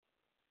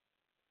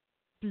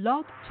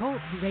Blog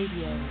Talk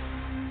Radio.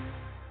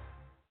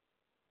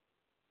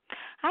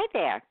 Hi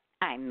there.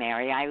 I'm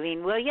Mary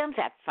Eileen Williams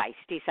at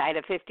Feisty Side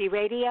of 50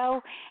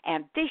 Radio,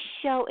 and this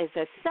show is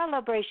a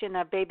celebration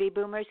of baby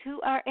boomers who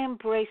are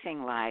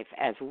embracing life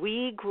as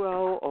we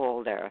grow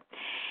older.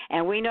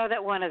 And we know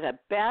that one of the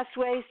best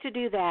ways to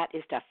do that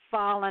is to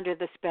fall under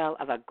the spell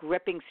of a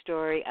gripping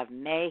story of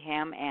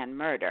mayhem and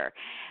murder.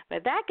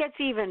 But that gets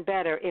even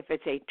better if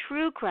it's a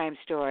true crime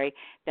story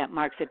that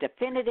marks a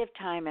definitive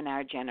time in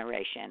our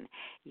generation.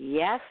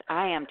 Yes,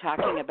 I am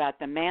talking about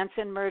the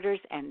Manson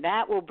murders, and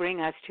that will bring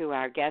us to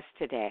our guest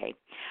today.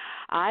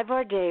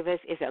 Ivor Davis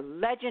is a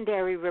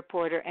legendary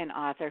reporter and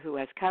author who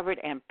has covered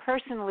and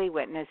personally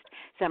witnessed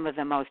some of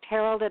the most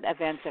heralded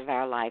events of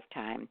our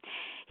lifetime.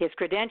 His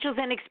credentials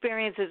and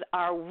experiences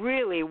are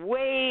really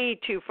way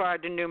too far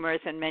too numerous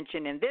and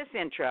mentioned in this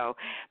intro,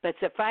 but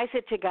suffice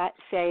it to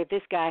say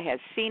this guy has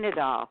seen it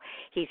all.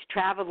 He's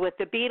traveled with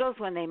the Beatles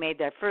when they made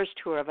their first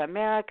tour of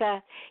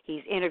America.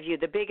 He's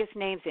interviewed the biggest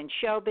names in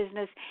show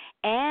business,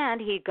 and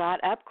he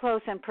got up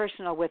close and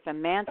personal with the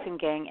Manson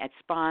gang at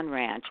Spahn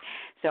Ranch.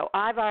 So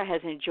Ivor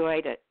has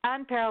enjoyed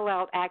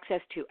unparalleled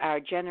access to our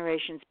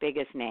generation's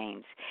biggest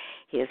names.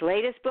 His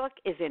latest book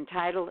is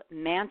entitled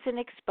Manson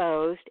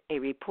Exposed, a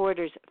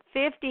reporter's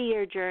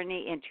 50-year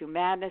journey into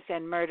madness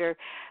and murder.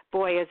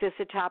 Boy, is this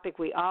a topic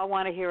we all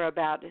want to hear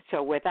about.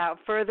 So without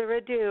further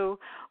ado,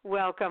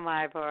 welcome,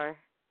 Ivor.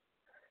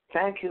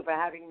 Thank you for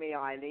having me,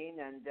 Eileen,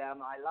 and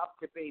I love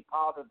to be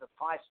part of the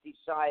Feisty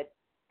Side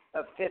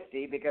of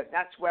 50 because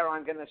that's where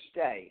I'm going to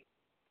stay.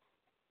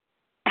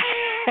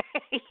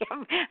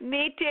 Yeah,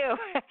 me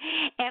too.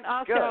 And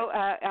also,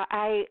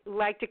 I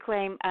like to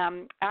claim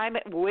I'm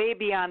way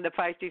beyond the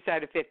Feisty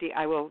Side of 50.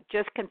 I will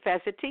just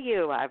confess it to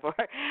you, Ivor.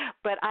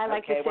 But I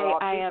like to say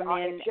I am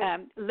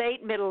in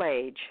late middle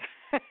age.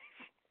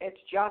 It's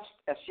just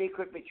a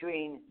secret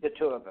between the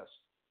two of us.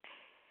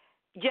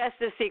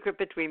 Just a secret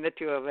between the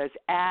two of us,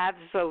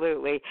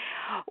 absolutely.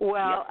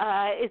 Well,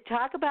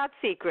 talk about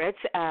secrets,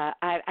 and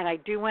I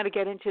do want to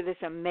get into this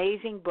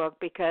amazing book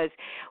because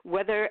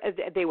whether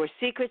they were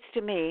secrets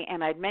to me,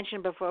 and I'd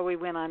mentioned before we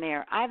went on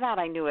air, I thought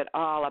I knew it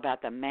all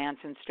about the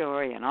Manson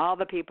story and all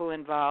the people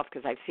involved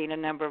because I've seen a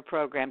number of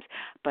programs,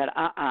 but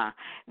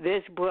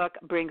this book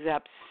brings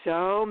up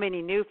so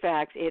many new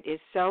facts. It is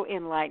so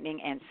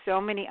enlightening and so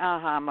many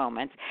aha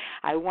moments.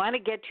 I want to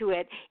get to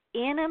it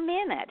in a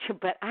minute,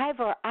 but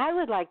Ivor, I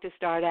would like to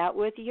start out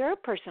with your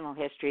personal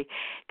history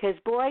because,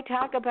 boy,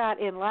 talk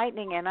about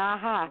enlightening and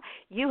aha,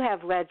 you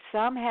have led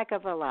some heck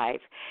of a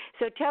life.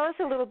 So tell us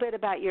a little bit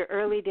about your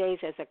early days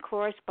as a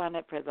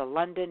correspondent for the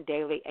London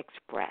Daily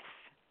Express.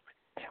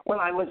 Well,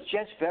 I was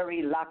just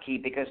very lucky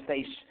because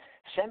they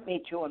sent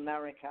me to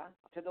America,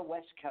 to the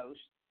West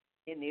Coast,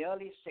 in the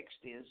early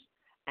 60s,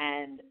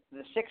 and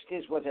the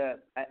 60s was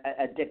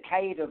a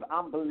decade of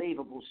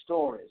unbelievable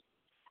stories.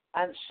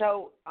 And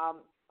so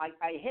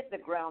I hit the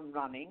ground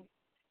running,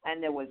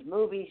 and there was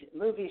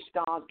movie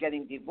stars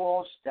getting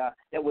divorced.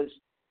 There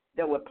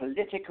were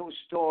political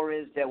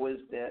stories. There was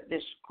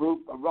this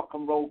group, a rock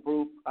and roll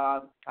group.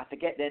 I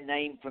forget their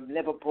name, from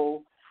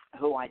Liverpool,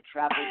 who I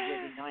traveled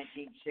with in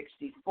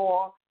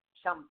 1964.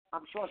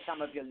 I'm sure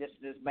some of your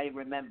listeners may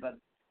remember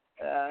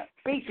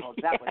Beatles.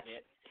 That was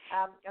it.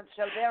 And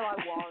so there I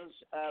was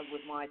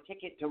with my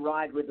ticket to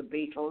ride with the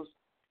Beatles.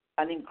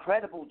 An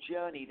incredible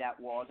journey that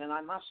was, and I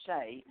must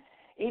say,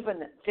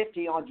 even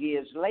 50-odd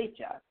years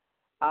later,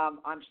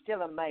 I'm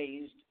still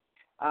amazed.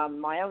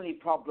 My only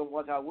problem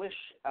was I wish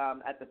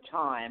at the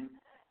time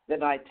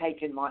that I'd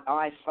taken my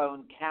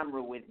iPhone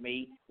camera with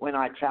me when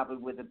I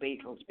traveled with the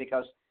Beatles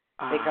because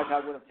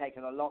I would have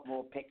taken a lot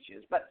more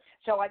pictures. But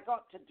so I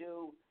got to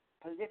do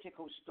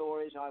political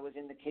stories. I was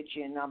in the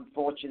kitchen,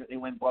 unfortunately,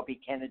 when Bobby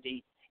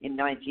Kennedy in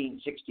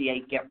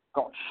 1968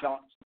 got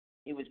shot.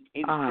 He was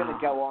going to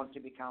go on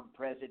to become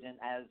president,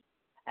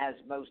 as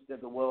most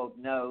of the world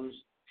knows.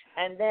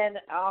 And then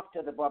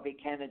after the Bobby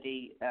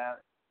Kennedy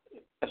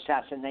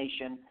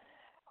assassination,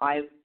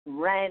 I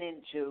ran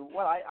into,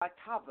 I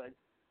covered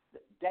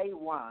day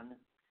one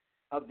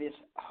of this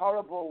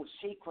horrible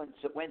sequence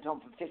that went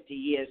on for 50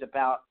 years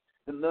about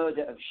the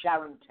murder of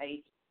Sharon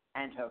Tate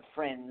and her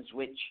friends,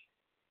 which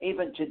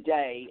even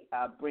today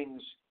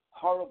brings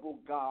horrible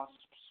gasps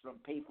from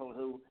people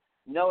who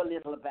know a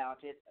little about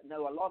it,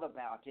 know a lot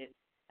about it,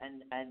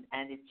 and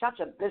it's such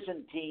a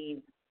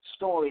Byzantine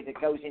story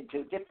that goes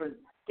into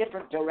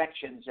different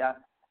directions.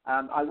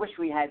 I wish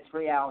we had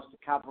 3 hours to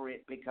cover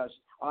it because,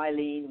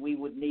 Eileen, we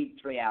would need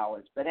 3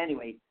 hours. But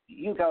anyway,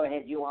 you go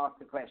ahead, you ask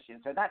the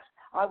question. So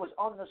I was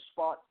on the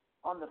spot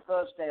on the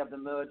first day of the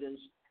murders,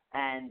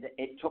 and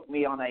it took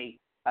me on a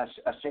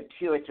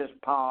circuitous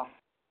path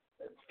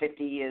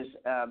 50 years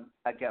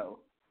ago.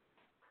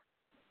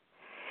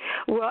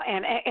 Well,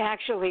 and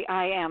actually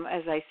I am,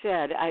 as I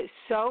said,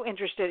 so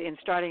interested in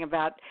starting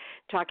about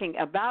talking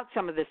about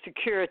some of the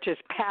circuitous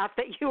path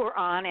that you were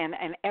on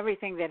and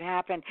everything that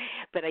happened.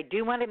 But I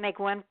do want to make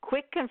one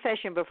quick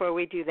confession before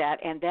we do that,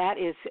 and that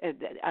is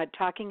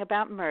talking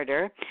about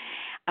murder.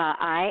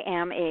 I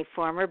am a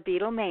former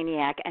Beatle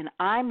maniac, and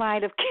I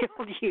might have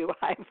killed you,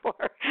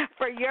 Ivor,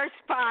 for your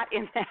spot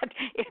in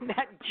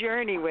that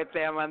journey with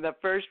them on the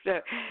first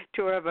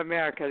tour of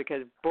America.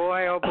 Because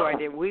boy, oh boy,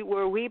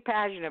 were we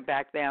passionate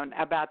back then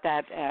about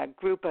that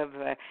group of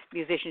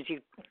musicians.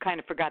 You kind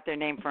of forgot their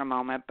name for a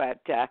moment,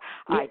 but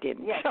I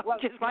didn't. Yes. So Well,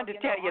 just wanted to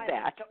tell you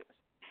that.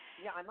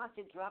 Yeah, I must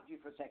interrupt you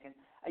for a second.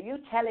 Are you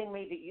telling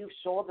me that you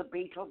saw the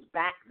Beatles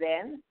back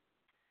then?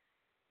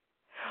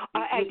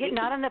 I did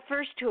not on the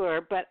first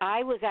tour, but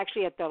I was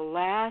actually at the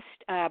last.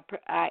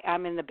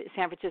 I'm in the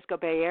San Francisco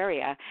Bay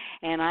Area,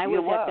 and I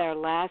was at their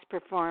last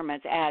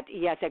performance at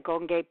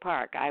Golden Gate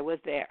Park. I was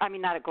there. I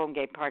mean, not at Golden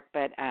Gate Park,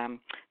 but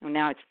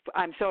now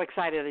I'm so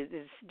excited.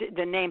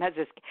 The name has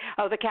this.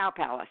 Oh, the Cow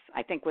Palace,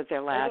 I think, was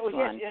their last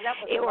one. Yes,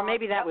 or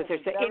maybe that was their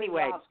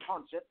anyway. Last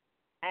concert.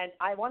 And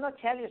I want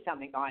to tell you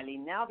something,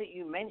 Eileen. Now that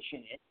you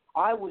mention it,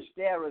 I was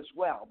there as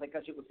well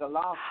because it was the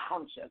last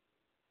concert,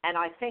 and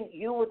I think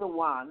you were the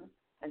one.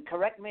 And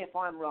correct me if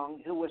I'm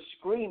wrong, who was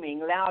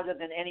screaming louder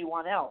than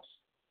anyone else.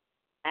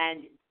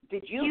 And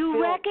did you You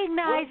feel,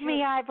 recognize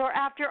me, Ivor,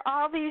 after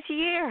all these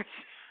years.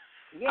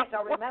 Yes,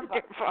 I remember.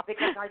 Wonderful.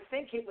 Because I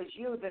think it was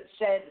you that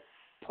said,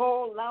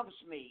 Paul loves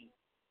me.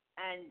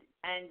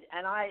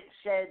 And I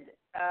said,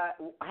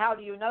 how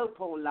do you know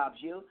Paul loves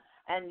you?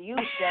 And you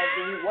said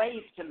that he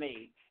waved to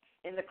me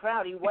in the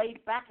crowd. He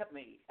waved back at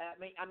me.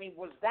 I mean,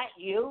 was that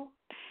you?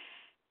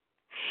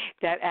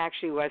 That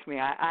actually was me.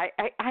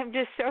 I'm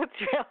just so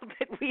thrilled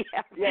that we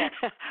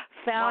have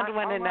found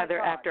one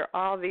another after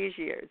all these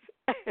years.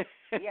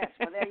 Yes,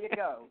 well, there you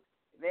go.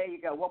 There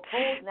you go. Well,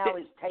 Paul now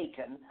is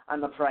taken,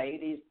 I'm afraid.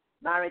 He's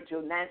married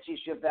to Nancy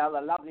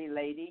Chevelle, a lovely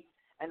lady.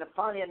 And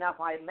funnily enough,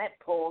 I met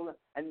Paul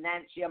and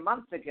Nancy a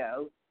month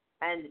ago.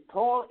 And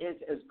Paul is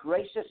as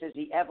gracious as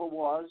he ever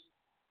was.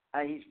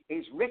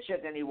 He's richer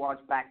than he was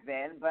back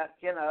then, but,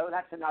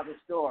 that's another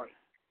story.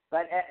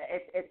 But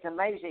it's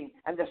amazing.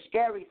 And the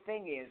scary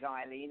thing is,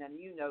 Eileen, and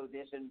you know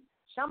this, and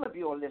some of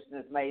your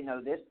listeners may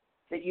know this,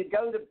 that you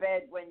go to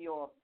bed when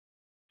you're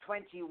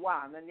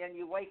 21 and then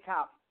you wake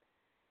up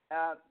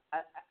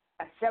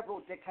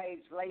several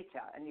decades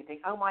later and you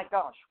think, oh, my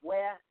gosh,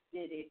 where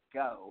did it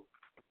go?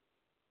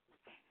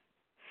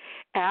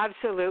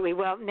 Absolutely.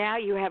 Well, now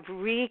you have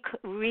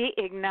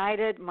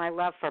reignited my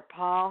love for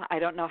Paul. I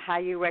don't know how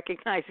you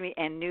recognized me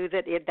and knew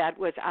that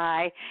was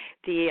I,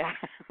 the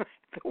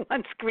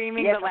one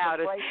screaming the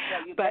loudest.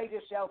 You gave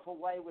yourself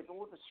away with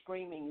all the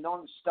screaming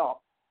nonstop.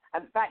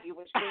 In fact, you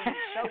were screaming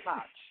so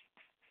much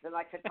that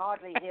I could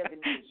hardly hear the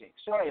music.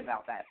 Sorry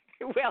about that.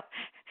 Well,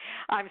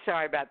 I'm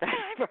sorry about that.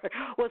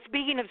 Well,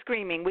 speaking of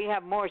screaming, we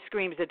have more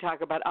screams to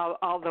talk about,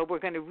 although we're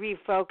going to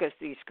refocus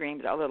these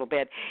screams a little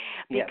bit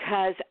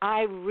because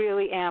I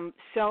really am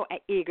so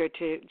eager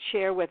to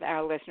share with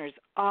our listeners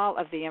all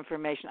of the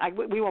information.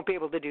 We won't be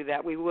able to do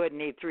that. We would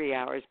need 3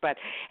 hours, but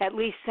at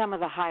least some of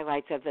the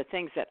highlights of the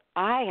things that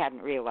I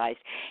hadn't realized.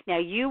 Now,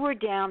 you were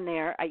down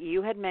there.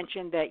 You had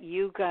mentioned that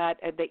you got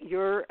that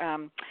your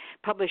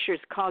publishers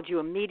called you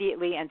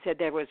immediately and said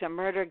there was a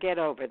murder. Get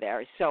over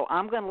there. So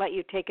I'm going to let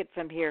you take it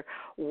from here.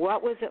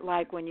 What was it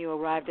like when you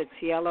arrived at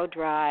Cielo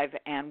Drive,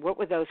 and what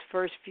were those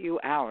first few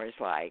hours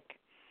like?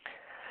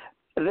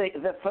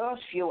 The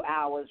first few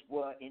hours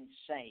were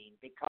insane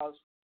because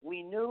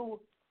we knew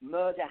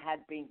murder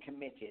had been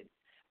committed,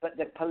 but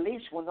the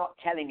police were not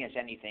telling us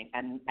anything,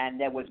 and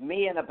there was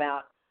me and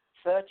about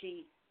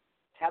 30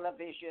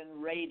 television,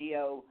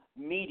 radio,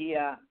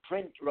 media,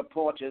 print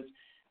reporters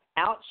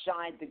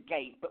outside the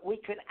gate, but we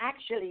could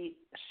actually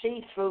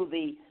see through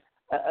the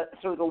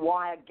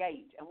wire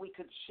gate, and we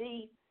could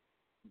see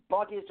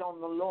bodies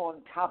on the lawn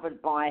covered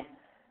by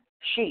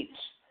sheets,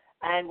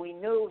 and we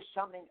knew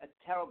something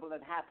terrible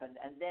had happened.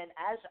 And then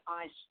as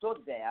I stood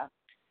there,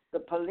 the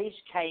police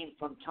came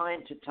from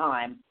time to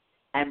time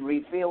and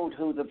revealed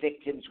who the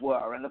victims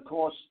were. And of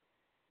course,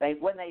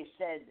 when they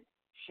said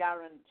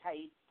Sharon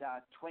Tate,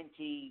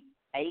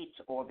 28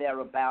 or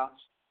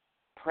thereabouts,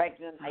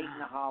 pregnant,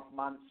 8.5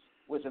 months,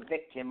 was a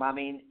victim, I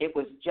mean, it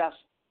was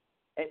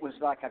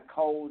like a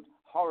cold,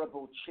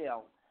 horrible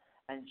chill.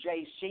 And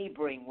Jay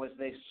Sebring was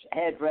this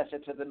hairdresser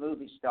to the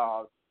movie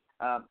stars,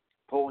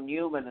 Paul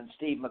Newman and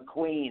Steve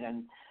McQueen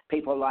and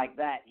people like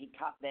that. He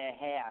cut their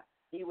hair.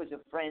 He was a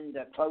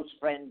close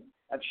friend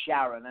of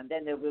Sharon. And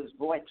then there was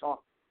Wojciech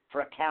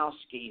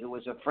Frykowski, who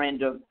was a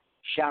friend of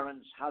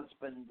Sharon's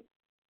husband,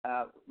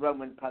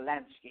 Roman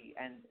Polanski,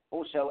 and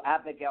also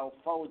Abigail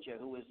Folger,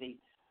 who was the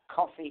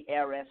coffee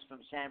heiress from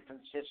San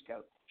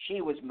Francisco.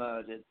 She was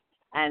murdered.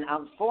 And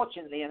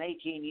unfortunately, an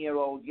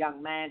 18-year-old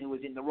young man who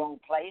was in the wrong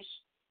place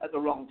at the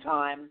wrong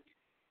time,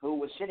 who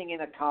was sitting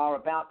in a car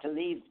about to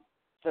leave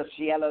the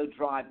Cielo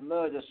Drive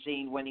murder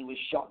scene when he was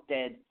shot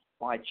dead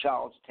by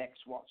Charles Tex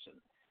Watson.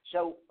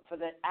 So for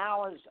the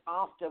hours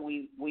after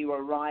we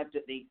arrived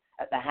at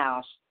the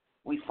house,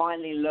 we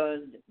finally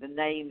learned the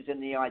names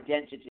and the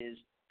identities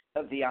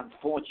of the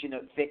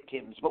unfortunate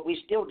victims, but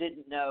we still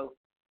didn't know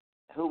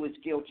who was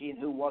guilty and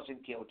who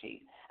wasn't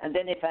guilty. And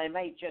then if I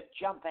may just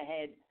jump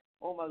ahead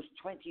almost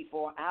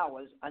 24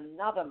 hours,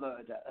 another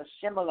murder, a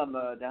similar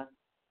murder,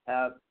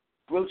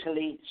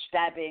 brutally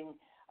stabbing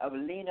of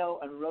Lino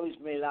and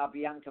Rosemary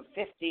LaBianca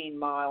 15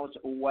 miles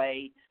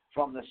away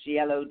from the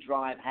Cielo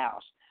Drive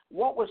house.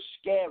 What was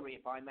scary,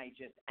 if I may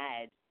just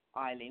add,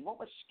 Eileen, what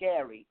was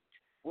scary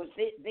was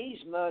that these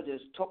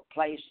murders took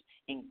place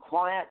in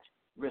quiet,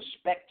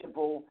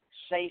 respectable,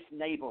 safe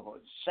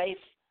neighborhoods, safe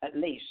at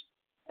least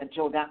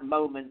until that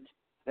moment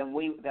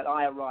that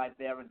I arrived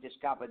there and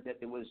discovered that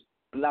there was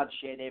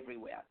bloodshed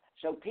everywhere.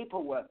 So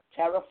people were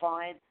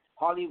terrified.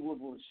 Hollywood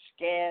was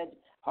scared.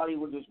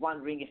 Hollywood was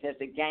wondering if there's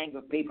a gang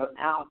of people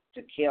out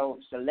to kill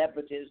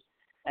celebrities.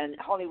 And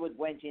Hollywood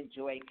went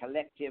into a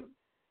collective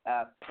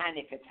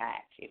panic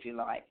attack, if you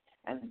like,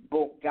 and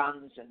bought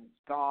guns and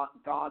guard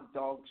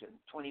dogs and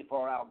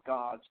 24-hour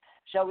guards.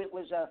 So it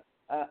was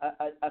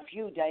a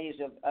few days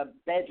of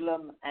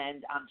bedlam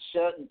and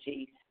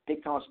uncertainty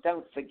because,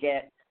 don't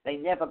forget, they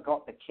never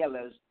got the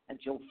killers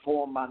until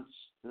 4 months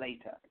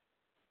later.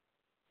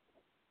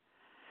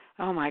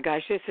 Oh, my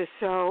gosh, this is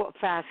so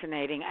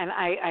fascinating. And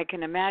I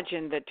can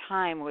imagine the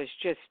time was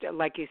just,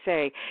 like you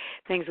say,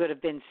 things would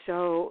have been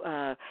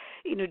so,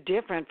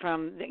 different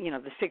from,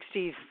 the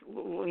 60s,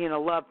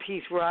 love,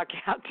 peace, rock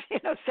out,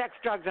 sex,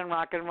 drugs, and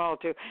rock and roll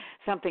to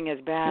something as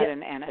bad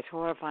and as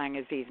horrifying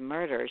as these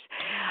murders.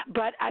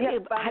 But I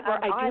do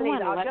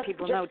want to let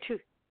people know, too.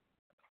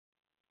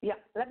 Yeah,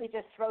 let me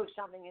just throw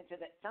something into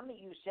that. Something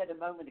you said a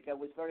moment ago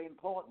was very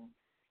important.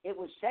 It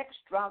was sex,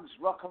 drugs,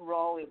 rock and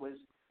roll. It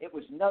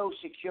was no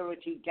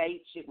security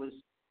gates. It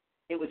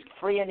was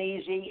free and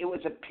easy. It was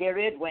a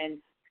period when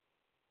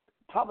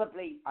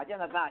probably, I don't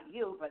know about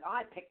you, but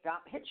I picked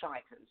up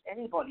hitchhikers,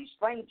 anybody,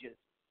 strangers.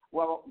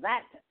 Well,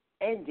 that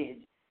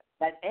ended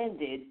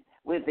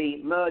with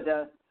the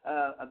murder,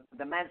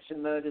 the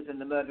Manson murders and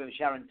the murder of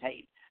Sharon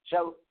Tate.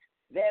 So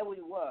there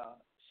we were,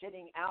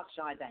 sitting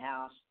outside the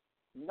house,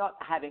 not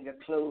having a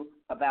clue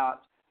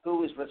about who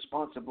was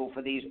responsible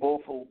for these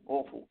awful,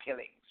 awful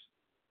killings.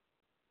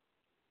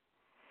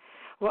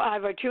 Well,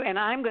 Ivor, too, and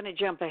I'm going to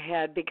jump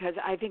ahead because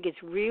I think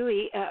it's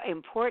really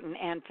important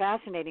and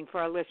fascinating for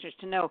our listeners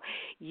to know.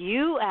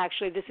 You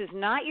actually, this is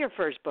not your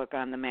first book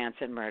on the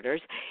Manson murders.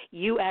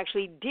 You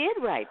actually did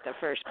write the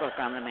first book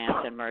on the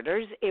Manson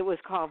murders. It was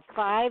called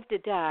Five to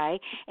Die,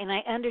 and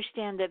I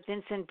understand that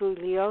Vincent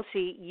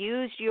Bugliosi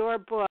used your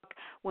book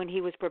when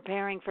he was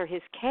preparing for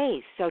his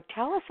case. So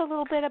tell us a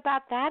little bit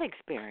about that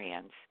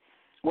experience.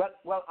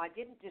 Well, I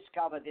didn't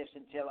discover this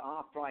until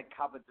after I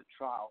covered the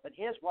trial, but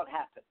here's what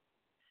happened.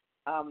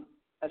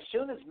 As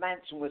soon as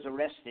Manson was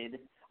arrested,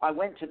 I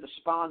went to the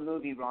Spahn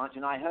movie ranch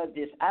and I heard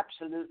this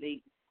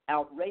absolutely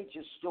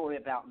outrageous story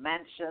about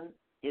Manson,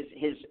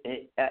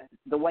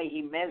 the way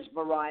he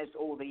mesmerized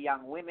all the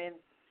young women,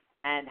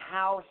 and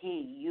how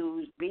he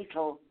used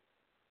Beatles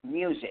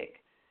music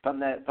from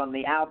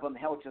the album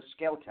Helter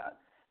Skelter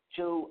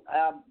to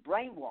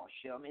brainwash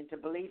him into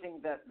believing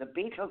that the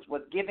Beatles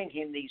were giving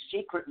him these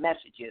secret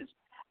messages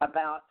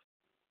about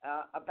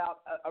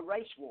a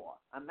race war,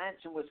 and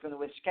Manson was going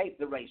to escape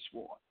the race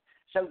war.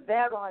 So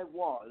there I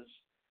was,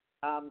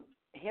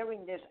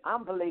 hearing this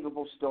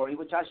unbelievable story,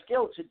 which I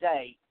still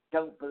today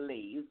don't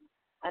believe,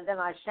 and then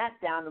I sat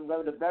down and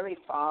wrote a very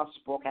fast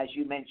book, as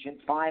you mentioned,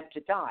 Five to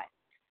Die.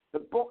 The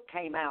book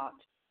came out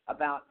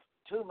about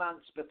 2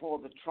 months before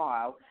the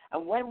trial,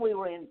 and when we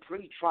were in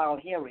pre-trial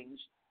hearings,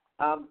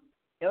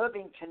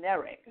 Irving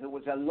Kinerick, who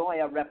was a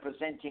lawyer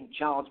representing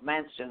Charles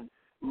Manson,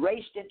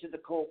 raced into the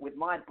court with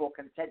my book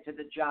and said to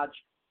the judge,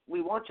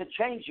 "We want to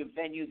change the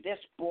venue. This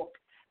book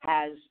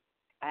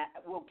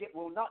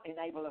will not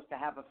enable us to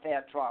have a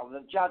fair trial." The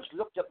judge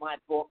looked at my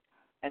book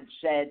and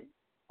said,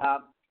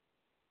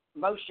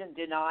 "Motion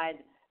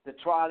denied. The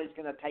trial is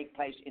going to take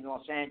place in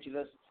Los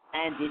Angeles,"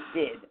 and it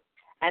did.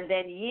 And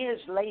then years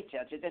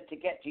later, to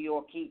get to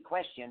your key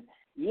question,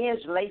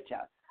 years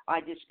later, I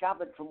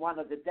discovered from one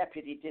of the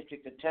deputy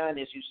district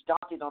attorneys who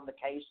started on the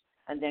case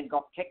and then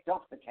got kicked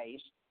off the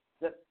case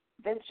that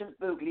Vincent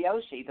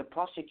Bugliosi, the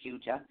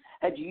prosecutor,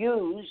 had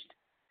used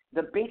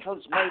 "The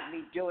Beatles Made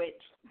Me Do It"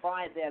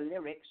 by their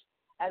lyrics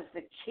as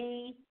the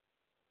key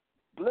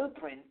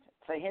blueprint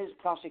for his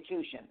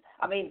prosecution.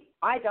 I mean,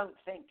 I don't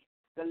think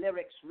the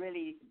lyrics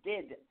really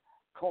did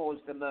cause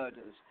the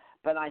murders,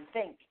 but I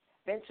think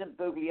Vincent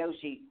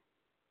Bugliosi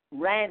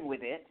ran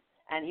with it,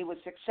 and he was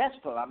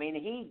successful. I mean,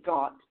 he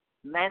got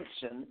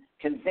Manson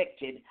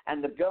convicted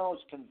and the girls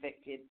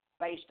convicted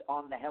based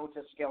on the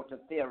Helter Skelter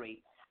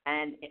theory.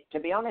 And to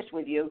be honest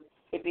with you,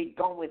 if he'd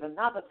gone with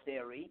another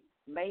theory,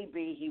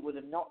 maybe he would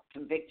have not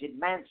convicted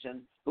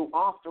Manson, who,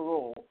 after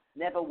all,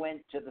 never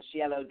went to the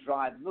Cielo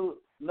Drive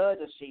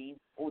murder scene,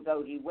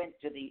 although he went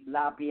to the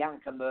La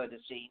Bianca murder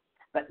scene.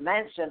 But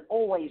Manson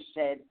always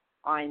said,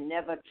 "I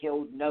never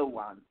killed no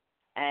one."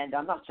 And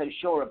I'm not so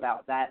sure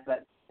about that,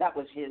 but that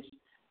was his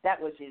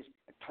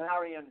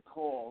clarion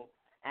call.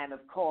 And,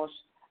 of course,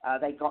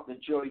 they got the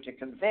jury to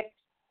convict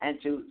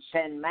and to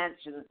send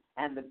Manson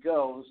and the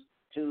girls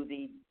to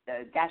the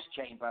gas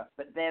chamber.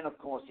 But then, of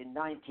course, in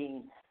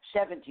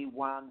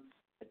 1971,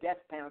 the death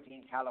penalty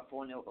in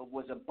California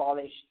was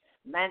abolished.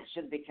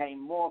 Manson became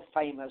more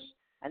famous,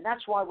 and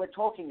that's why we're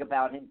talking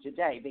about him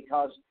today,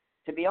 because,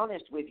 to be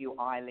honest with you,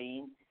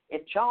 Eileen,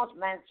 if Charles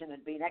Manson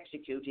had been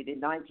executed in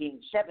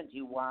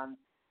 1971,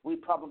 we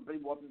probably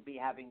wouldn't be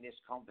having this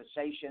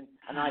conversation,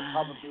 and I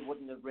probably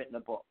wouldn't have written a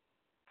book.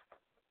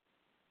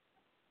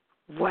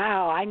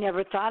 Wow, I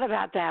never thought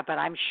about that, but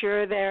I'm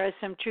sure there is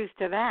some truth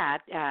to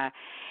that.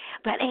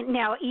 But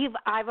now,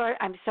 Ivor,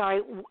 I'm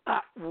sorry.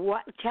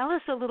 Tell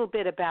us a little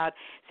bit about,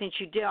 since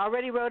you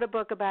already wrote a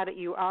book about it,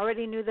 you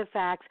already knew the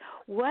facts.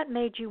 What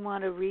made you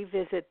want to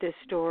revisit this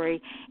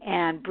story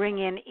and bring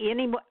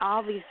in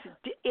all these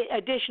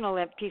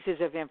additional pieces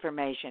of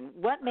information?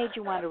 What made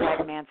you want to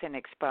write Manson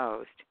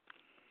Exposed?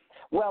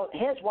 Well,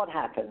 here's what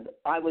happened.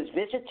 I was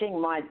visiting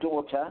my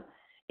daughter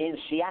in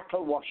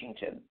Seattle,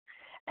 Washington,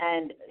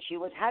 and she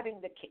was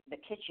having the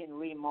kitchen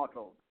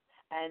remodeled.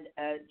 And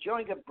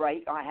during a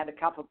break, I had a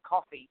cup of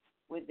coffee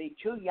with the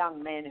two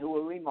young men who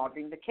were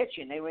remodeling the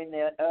kitchen. They were in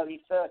their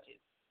early 30s.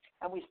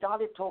 And we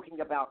started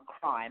talking about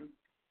crime.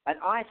 And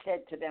I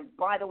said to them,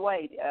 by the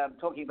way,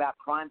 talking about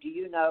crime, do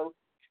you know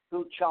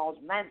who Charles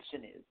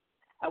Manson is?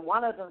 And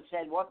one of them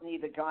said, wasn't he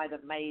the guy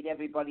that made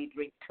everybody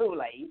drink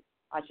Kool-Aid?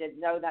 I said,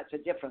 no, that's a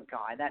different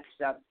guy. That's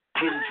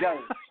Jim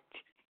Jones.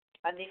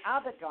 And the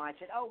other guy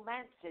said, oh,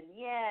 Manson,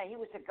 yeah, he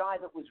was the guy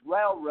that was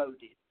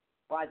railroaded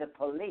by the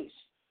police.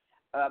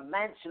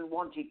 Manson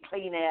wanted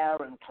clean air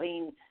and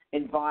clean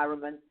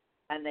environment,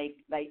 and they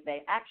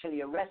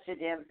actually arrested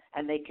him,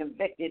 and they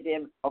convicted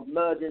him of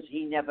murders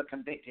he never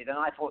convicted. And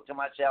I thought to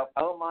myself,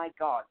 oh, my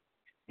God,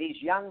 these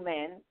young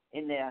men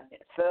in their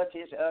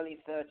 30s, early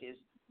 30s,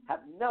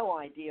 have no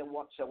idea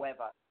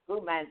whatsoever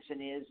who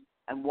Manson is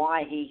and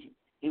why he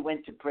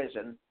went to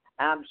prison.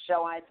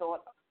 So I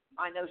thought,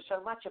 I know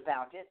so much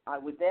about it. I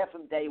was there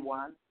from day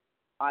one.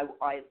 I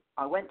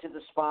went to the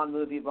Spahn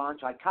movie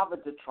ranch. I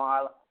covered the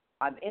trial.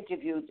 I've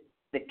interviewed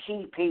the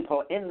key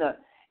people in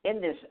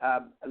this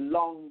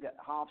long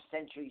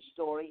half-century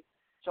story.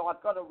 So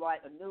I've got to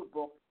write a new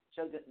book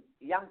so that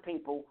young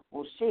people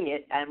will see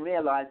it and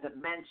realize that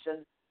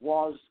Manson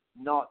was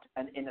not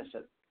an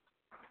innocent.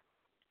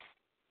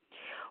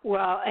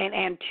 Well,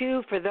 and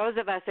two, for those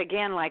of us,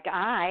 again, like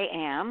I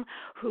am,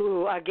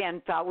 who,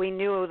 again, thought we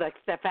knew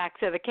the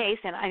facts of the case,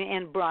 and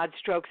in broad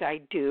strokes I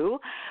do,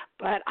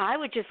 but I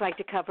would just like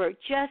to cover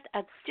just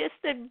a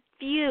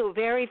few,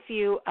 very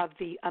few of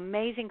the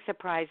amazing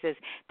surprises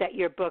that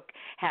your book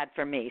had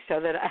for me, so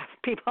that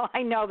people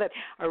I know that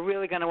are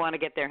really going to want to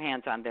get their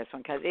hands on this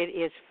one, because it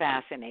is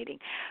fascinating.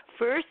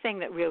 First thing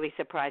that really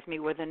surprised me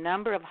were the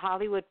number of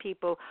Hollywood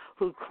people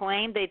who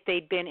claimed that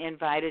they'd been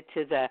invited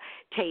to the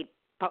Tate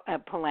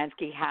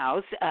Polanski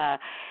house,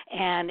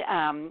 and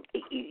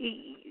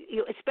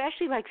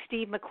especially like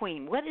Steve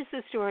McQueen. What is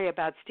the story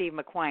about Steve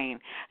McQueen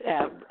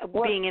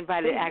being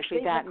invited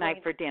Steve that McQueen,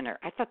 night for dinner?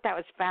 I thought that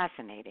was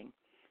fascinating.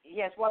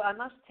 Yes, well, I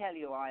must tell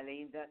you,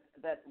 Eileen,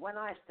 that when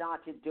I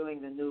started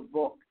doing the new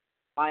book,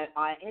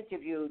 I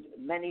interviewed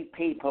many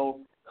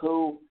people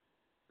who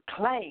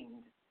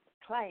claimed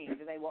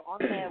they were on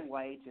their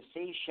way to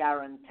see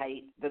Sharon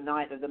Tate the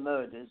night of the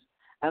murders,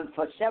 and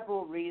for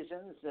several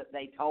reasons that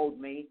they told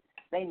me,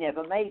 they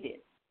never made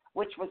it,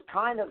 which was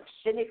kind of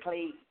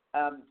cynically,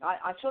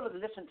 I sort of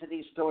listened to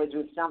these stories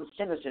with some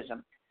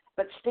cynicism.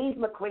 But Steve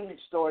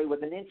McQueen's story was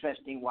an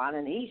interesting one,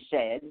 and he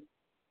said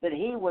that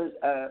he was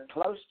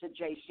close to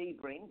J.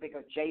 Sebring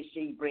because J.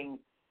 Sebring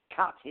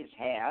cut his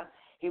hair.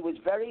 He was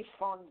very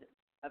fond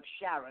of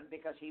Sharon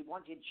because he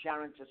wanted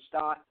Sharon to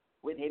start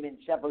with him in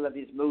several of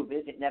his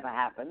movies. It never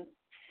happened.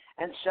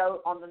 And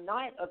so on the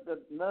night of the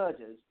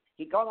murders,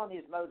 he got on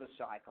his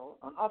motorcycle,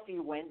 and off he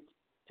went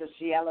to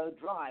Cielo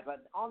Drive.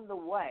 And on the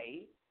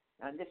way,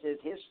 and this is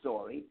his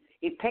story,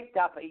 he picked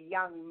up a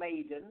young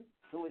maiden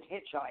who was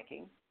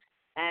hitchhiking,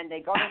 and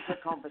they got into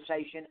a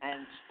conversation,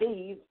 and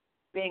Steve,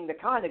 being the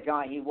kind of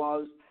guy he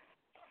was,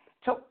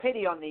 took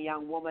pity on the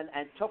young woman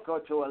and took her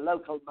to a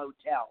local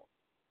motel,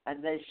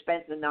 and they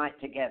spent the night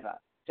together.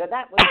 So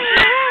that was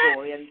his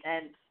story,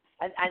 and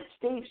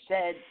Steve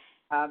said,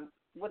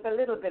 with a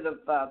little bit of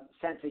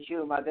sense of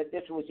humor, that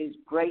this was his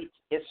great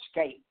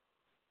escape.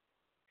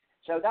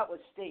 So that was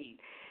Steve.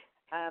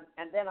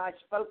 And then I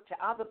spoke to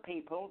other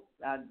people,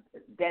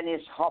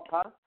 Dennis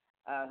Hopper,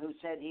 who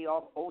said he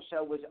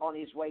also was on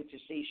his way to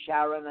see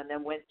Sharon and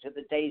then went to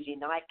the Daisy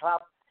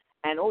nightclub.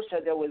 And also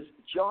there was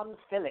John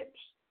Phillips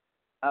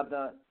of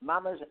the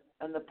Mamas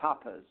and the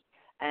Papas.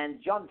 And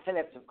John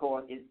Phillips, of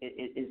course,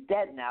 is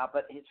dead now,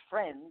 but his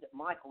friend,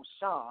 Michael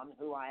Spahn,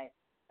 who I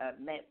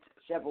met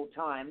several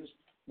times,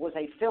 was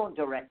a film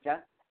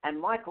director. And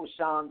Michael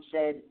Spahn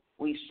said,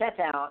 we set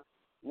out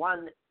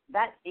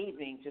that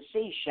evening to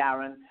see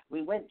Sharon.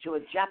 We went to a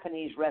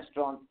Japanese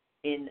restaurant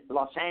in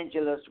Los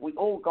Angeles. We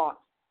all got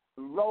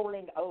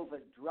rolling over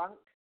drunk.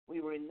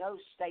 We were in no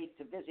state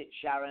to visit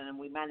Sharon, and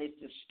we managed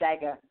to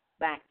stagger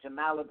back to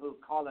Malibu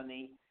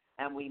Colony,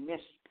 and we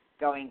missed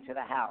going to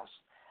the house.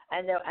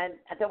 And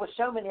there were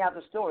so many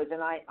other stories,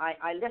 and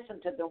I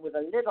listened to them with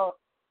a little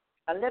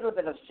a little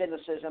bit of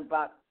cynicism,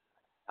 but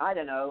I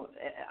don't know.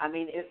 I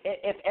mean,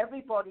 if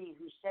everybody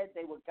who said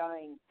they were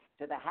going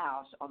to the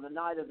house on the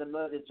night of the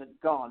murders had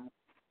gone,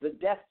 the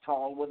death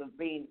toll would have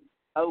been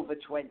over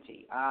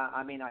 20.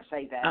 I mean, I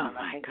say that, and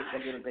I think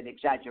it's a little bit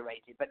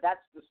exaggerated, but that's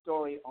the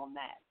story on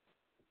that.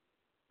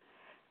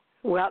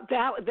 Well,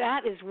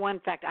 that is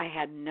one fact I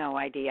had no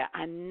idea.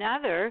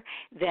 Another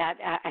that,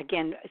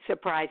 again,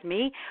 surprised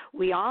me,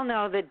 we all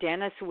know that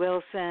Dennis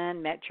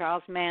Wilson met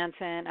Charles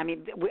Manson. I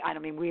mean, I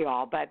don't mean we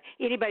all, but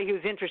anybody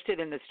who's interested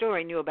in the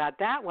story knew about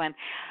that one.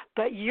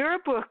 But your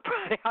book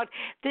brought out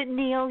that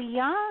Neil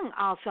Young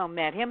also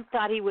met him,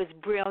 thought he was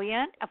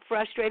brilliant, a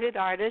frustrated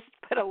artist,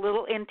 but a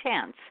little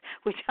intense,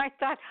 which I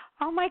thought,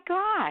 oh, my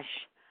gosh.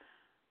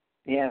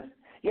 Yeah.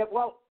 Yeah,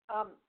 well,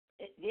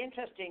 the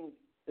interesting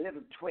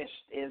little twist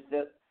is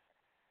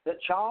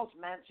that Charles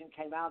Manson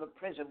came out of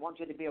prison,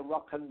 wanted to be a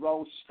rock and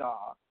roll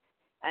star,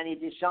 and he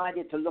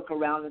decided to look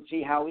around and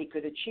see how he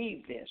could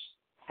achieve this.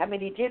 I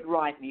mean, he did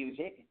write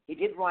music, he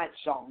did write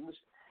songs,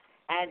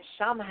 and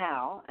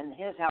somehow, and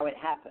here's how it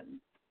happened,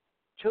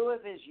 two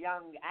of his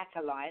young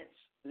acolytes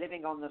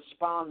living on the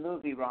Spahn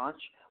movie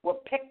ranch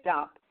were picked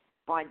up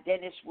by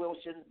Dennis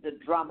Wilson, the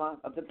drummer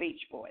of the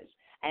Beach Boys.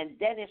 And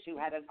Dennis, who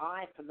had an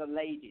eye for the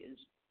ladies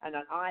and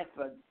an eye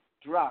for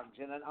drugs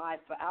and an eye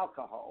for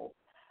alcohol,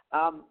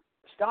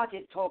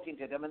 started talking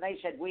to them, and they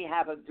said, we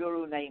have a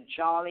guru named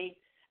Charlie,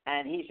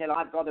 and he said,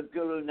 I've got a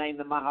guru named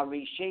the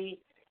Maharishi,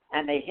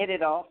 and they hit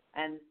it off,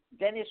 and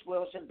Dennis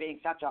Wilson, being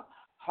such a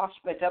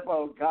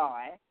hospitable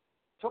guy,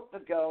 took the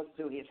girls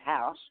to his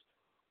house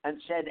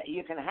and said,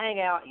 you can hang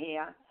out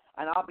here,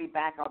 and I'll be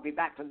back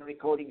from the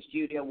recording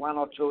studio 1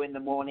 or 2 in the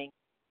morning.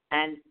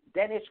 And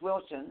Dennis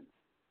Wilson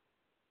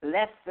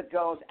left the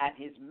girls at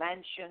his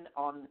mansion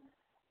on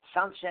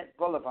Sunset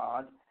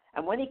Boulevard,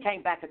 and when he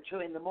came back at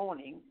 2 in the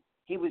morning,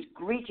 he was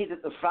greeted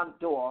at the front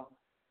door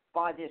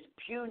by this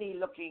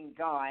puny-looking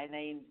guy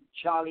named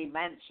Charlie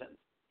Manson.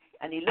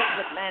 And he looked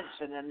at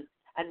Manson,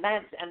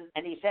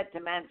 and he said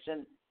to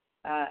Manson,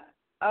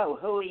 "Oh,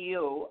 who are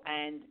you?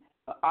 And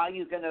are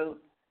you going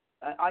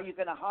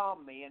to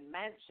harm me?" And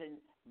Manson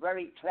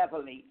very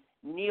cleverly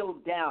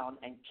kneeled down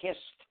and kissed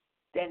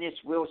Dennis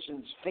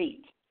Wilson's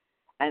feet.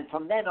 And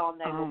from then on,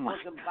 they were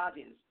bosom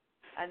buddies.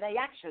 And they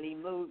actually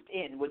moved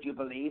in, would you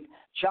believe?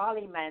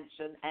 Charlie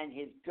Manson and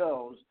his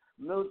girls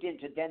moved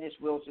into Dennis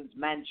Wilson's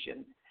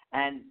mansion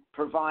and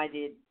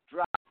provided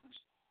drugs,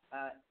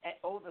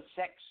 all the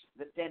sex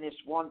that Dennis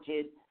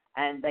wanted,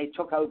 and they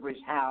took over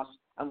his house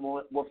and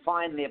were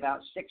finally,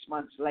 about 6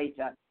 months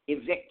later,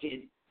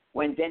 evicted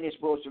when Dennis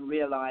Wilson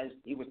realized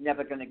he was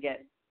never going to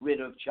get rid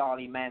of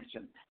Charlie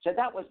Manson. So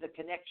that was the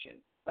connection.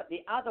 But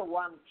the other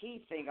one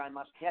key thing I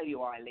must tell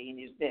you, Eileen,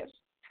 is this,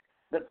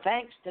 that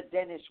thanks to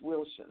Dennis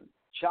Wilson,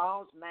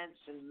 Charles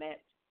Manson met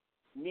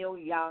Neil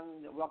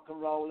Young, the rock and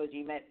rollers.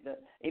 He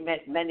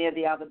met many of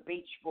the other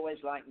Beach Boys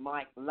like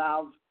Mike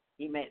Love.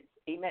 He met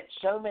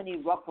so many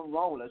rock and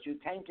rollers who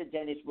came to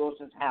Dennis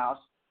Wilson's house,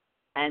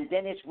 and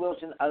Dennis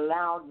Wilson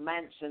allowed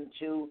Manson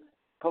to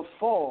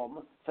perform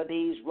for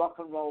these rock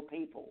and roll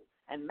people.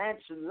 And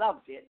Manson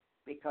loved it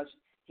because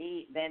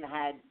he then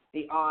had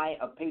the eye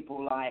of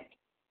people like,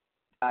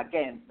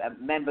 again,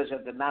 members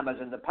of the Mamas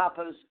and the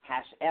Papas,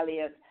 Cass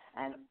Elliot,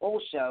 and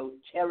also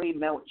Terry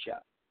Melcher.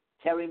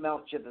 Terry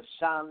Melcher, the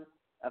son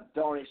of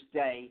Doris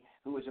Day,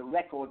 who was a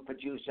record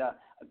producer,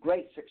 a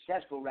great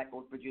successful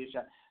record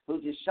producer,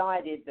 who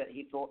decided that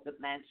he thought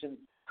that Manson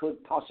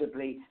could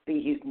possibly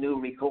be his new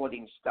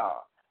recording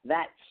star.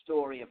 That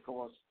story, of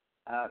course,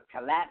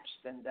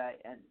 collapsed,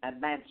 and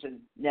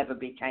Manson never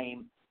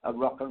became a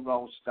rock and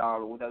roll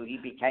star, although he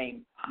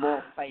became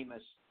more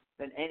famous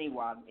than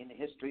anyone in the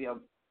history of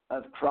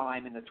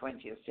crime in the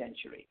 20th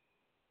century.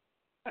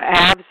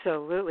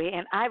 Absolutely.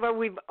 And Ivor,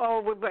 we've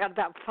got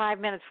about 5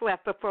 minutes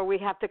left before we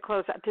have to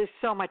close out. There's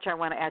so much I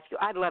want to ask you.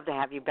 I'd love to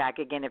have you back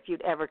again if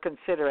you'd ever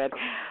consider it.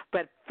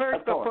 But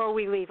first, before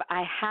we leave,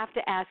 I have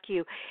to ask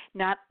you,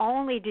 not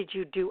only did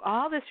you do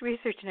all this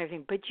research and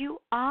everything, but you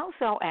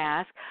also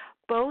asked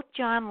both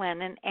John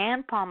Lennon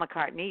and Paul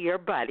McCartney, your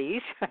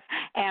buddies,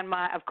 and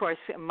of course,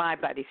 my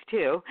buddies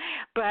too,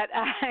 but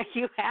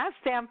you asked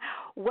them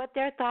what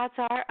their thoughts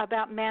are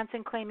about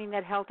Manson claiming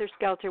that Helter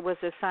Skelter was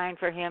a sign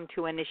for him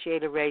to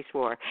initiate a race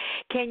war.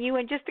 Can you,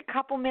 in just a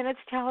couple minutes,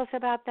 tell us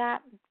about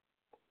that?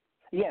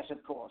 Yes,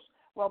 of course.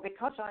 Well,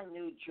 because I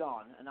knew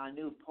John and I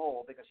knew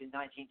Paul, because in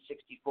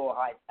 1964,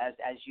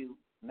 as you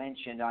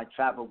mentioned, I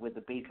traveled with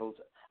the Beatles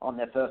on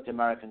their first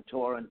American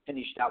tour and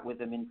finished up with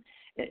them in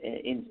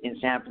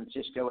San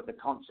Francisco at the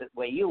concert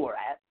where you were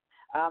at.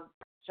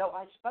 So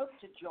I spoke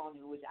to John,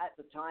 who was at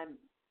the time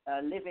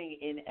living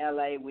in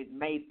L.A. with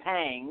May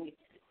Pang,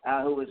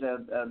 who was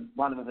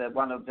one of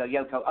the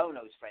Yoko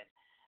Ono's friends.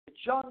 But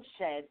John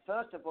said,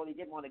 first of all, he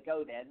didn't want to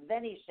go there. And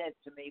then he said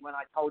to me when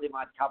I told him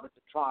I'd covered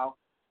the trial,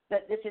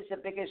 that this is the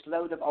biggest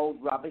load of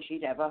old rubbish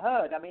he'd ever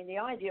heard. I mean, the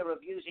idea of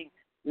using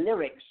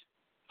lyrics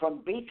from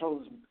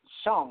Beatles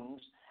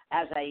songs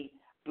as a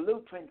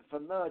blueprint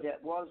for murder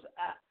was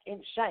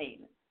insane.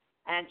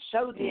 And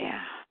so did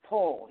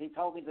Paul. He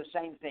told me the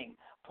same thing.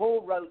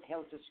 Paul wrote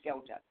Helter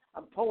Skelter,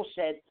 and Paul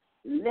said,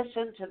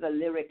 listen to the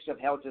lyrics of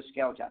Helter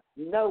Skelter.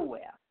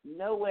 Nowhere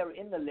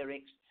in the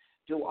lyrics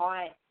do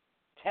I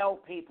tell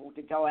people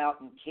to go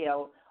out and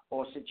kill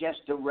or suggest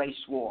a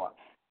race war.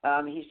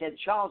 He said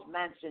Charles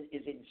Manson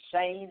is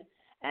insane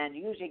and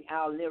using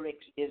our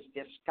lyrics is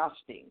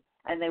disgusting.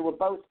 And they were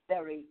both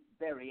very,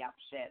 very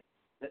upset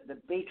that the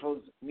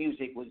Beatles'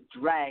 music was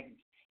dragged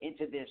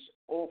into this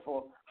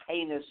awful,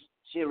 heinous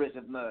series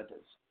of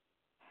murders.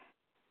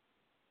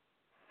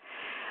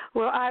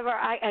 Well, Ivor,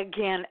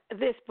 again,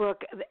 this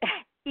book,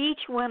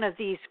 each one of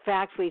these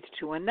facts leads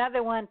to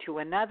another one, to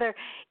another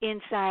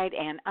insight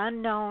and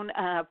unknown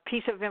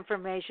piece of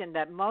information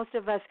that most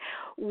of us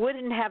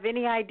wouldn't have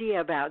any idea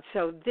about.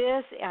 So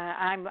this,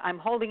 I'm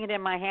holding it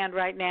in my hand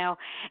right now,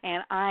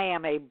 and I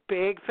am a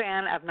big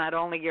fan of not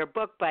only your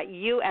book, but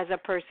you as a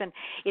person.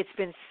 It's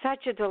been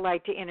such a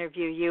delight to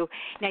interview you.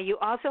 Now, you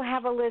also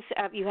have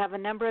you have a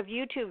number of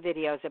YouTube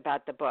videos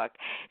about the book.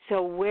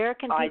 So where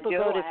can people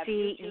go to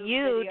see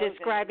you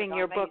describing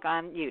your book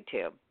on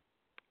YouTube?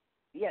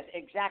 Yes,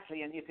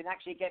 exactly. And you can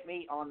actually get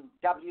me on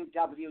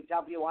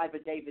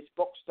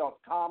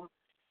www.ivordavisbooks.com.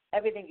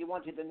 Everything you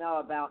wanted to know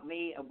about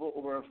me and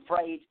were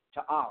afraid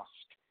to ask.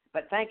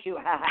 But thank you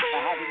for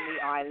having me,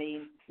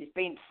 Eileen. It's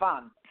been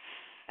fun.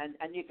 And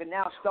you can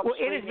now stop. Well,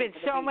 it has been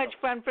so much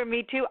fun for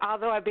me, too,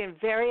 although I've been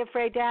very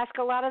afraid to ask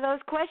a lot of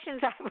those questions.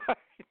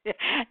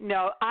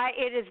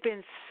 It has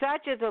been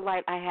such a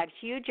delight. I had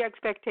huge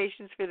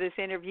expectations for this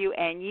interview,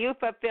 and you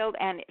fulfilled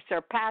and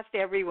surpassed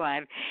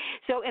everyone.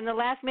 So in the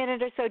last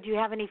minute or so, do you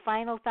have any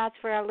final thoughts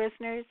for our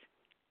listeners?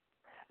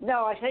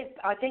 No, I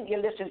think your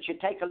listeners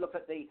should take a look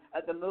at the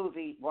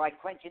movie by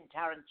Quentin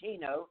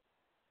Tarantino,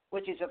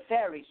 which is a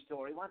fairy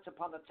story, Once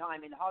Upon a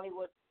Time in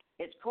Hollywood.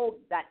 It's called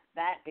that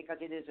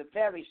because it is a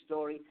fairy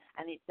story,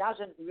 and it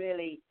doesn't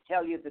really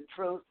tell you the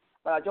truth,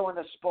 but I don't want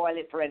to spoil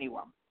it for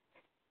anyone.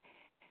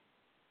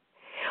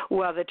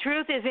 Well, the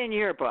truth is in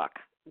your book.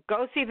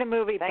 Go see the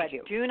movie, but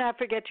do not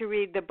forget to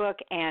read the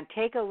book and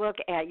take a look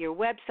at your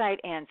website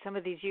and some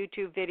of these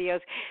YouTube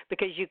videos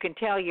because you can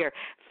tell your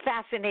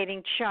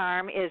fascinating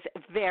charm is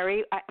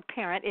very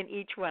apparent in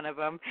each one of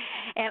them.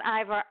 And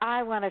Ivor,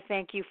 I want to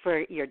thank you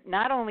for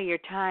not only your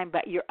time,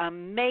 but your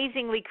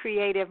amazingly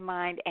creative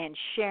mind and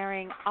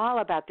sharing all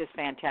about this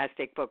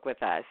fantastic book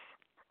with us.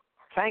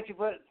 Thank you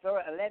for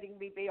letting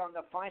me be on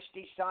the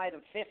feisty side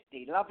of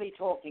 50. Lovely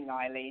talking,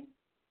 Eileen.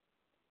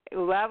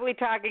 Lovely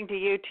talking to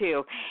you,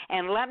 too.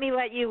 And let me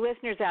let you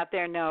listeners out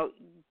there know,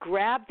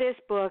 grab this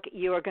book.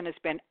 You are going to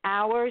spend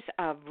hours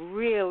of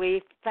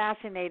really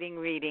fascinating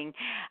reading.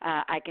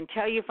 I can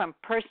tell you from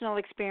personal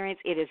experience,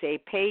 it is a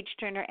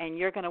page-turner, and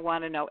you're going to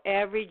want to know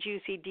every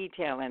juicy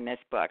detail in this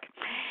book.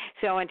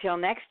 So until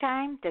next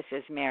time, this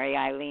is Mary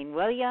Eileen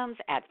Williams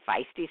at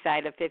Feisty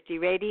Side of 50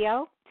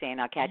 Radio, saying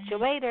I'll catch you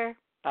later.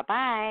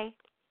 Bye-bye.